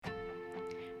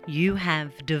You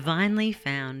have divinely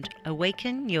found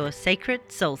Awaken Your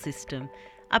Sacred Soul System,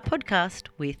 a podcast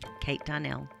with Kate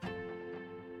Darnell.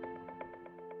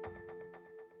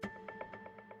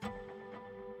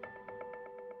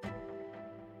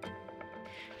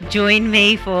 Join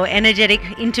me for energetic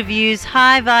interviews,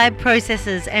 high vibe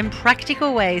processes, and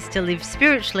practical ways to live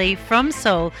spiritually from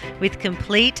soul with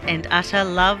complete and utter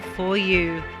love for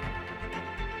you.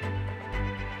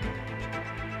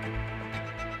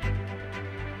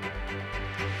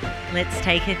 Let's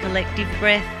take a collective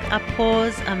breath, a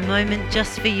pause, a moment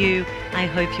just for you. I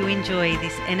hope you enjoy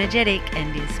this energetic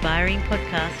and inspiring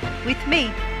podcast with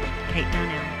me, Kate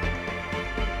Darnell.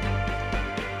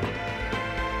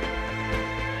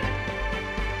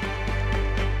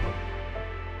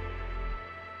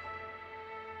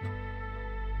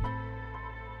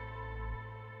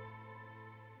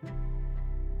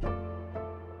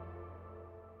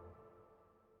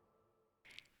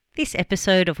 This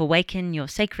episode of Awaken Your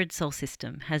Sacred Soul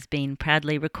System has been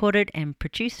proudly recorded and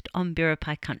produced on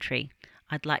Biripi country.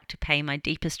 I'd like to pay my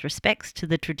deepest respects to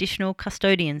the traditional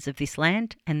custodians of this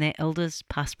land and their elders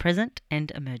past, present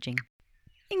and emerging.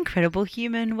 Incredible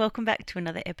human, welcome back to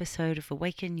another episode of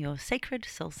Awaken Your Sacred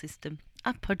Soul System,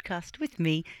 a podcast with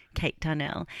me, Kate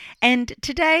Darnell. And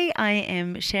today I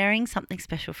am sharing something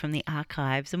special from the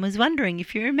archives and was wondering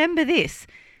if you remember this.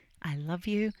 I love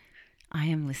you. I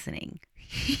am listening.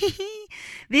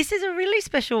 This is a really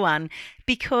special one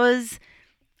because,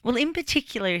 well, in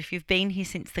particular, if you've been here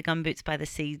since the Gumboots by the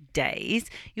Sea days,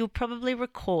 you'll probably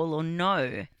recall or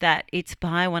know that it's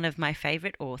by one of my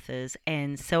favourite authors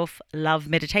and self-love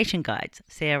meditation guides,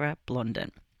 Sarah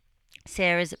Blondin.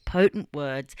 Sarah's potent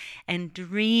words and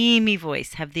dreamy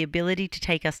voice have the ability to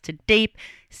take us to deep,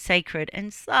 sacred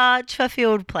and such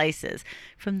fulfilled places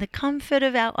from the comfort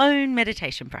of our own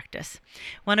meditation practice.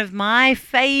 One of my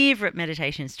favourite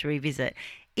meditations to revisit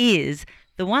is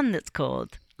the one that's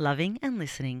called Loving and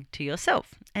Listening to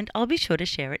Yourself, and I'll be sure to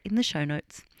share it in the show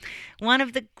notes. One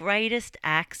of the greatest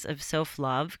acts of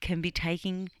self-love can be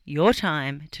taking your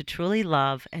time to truly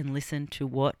love and listen to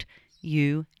what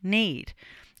you need.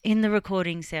 In the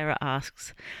recording, Sarah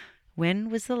asks,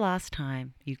 when was the last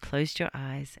time you closed your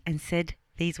eyes and said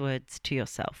these words to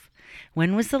yourself?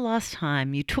 When was the last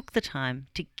time you took the time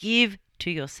to give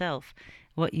to yourself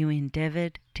what you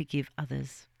endeavoured to give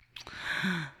others?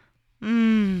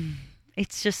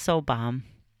 It's just so balm.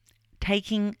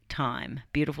 Taking time,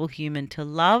 beautiful human, to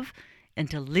love and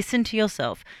to listen to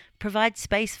yourself provides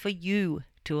space for you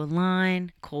to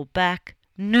align, call back,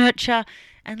 nurture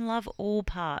and love all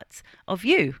parts of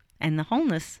you and the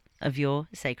wholeness of your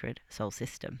sacred soul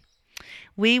system.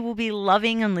 We will be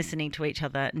loving and listening to each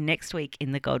other next week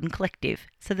in the Golden Collective.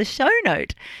 So the show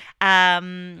note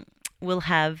will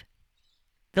have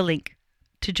the link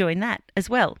to join that as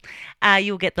well.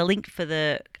 You'll get the link for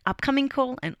the upcoming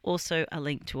call and also a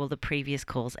link to all the previous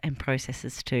calls and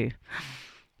processes too.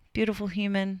 Beautiful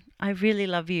human, I really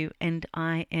love you and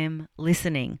I am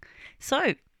listening.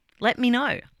 So let me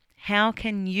know, how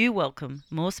can you welcome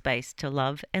more space to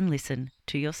love and listen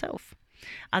to yourself?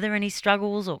 Are there any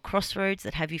struggles or crossroads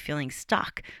that have you feeling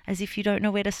stuck as if you don't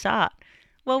know where to start?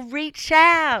 Well, reach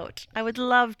out. I would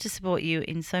love to support you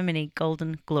in so many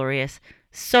golden, glorious,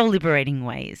 soul liberating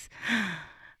ways.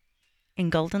 In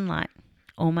golden light,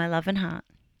 all my love and heart,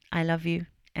 I love you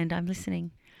and I'm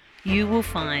listening. You will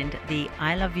find the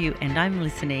I Love You and I'm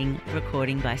Listening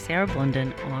recording by Sarah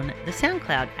Blondin on the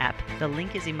SoundCloud app. The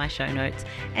link is in my show notes.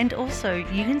 And also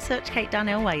you can search Kate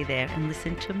Darnell while you're there and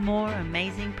listen to more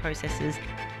amazing processes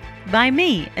by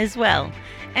me as well.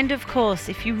 And of course,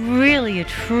 if you really are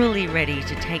truly ready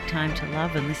to take time to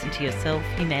love and listen to yourself,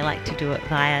 you may like to do it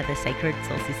via the Sacred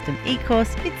Soul System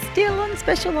e-course. It's still on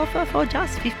special offer for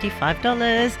just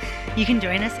 $55. You can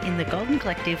join us in the Golden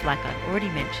Collective like I've already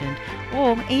mentioned,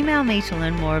 or email me to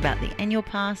learn more about the annual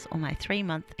pass or my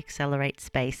 3-month Accelerate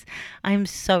space. I'm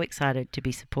so excited to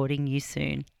be supporting you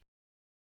soon.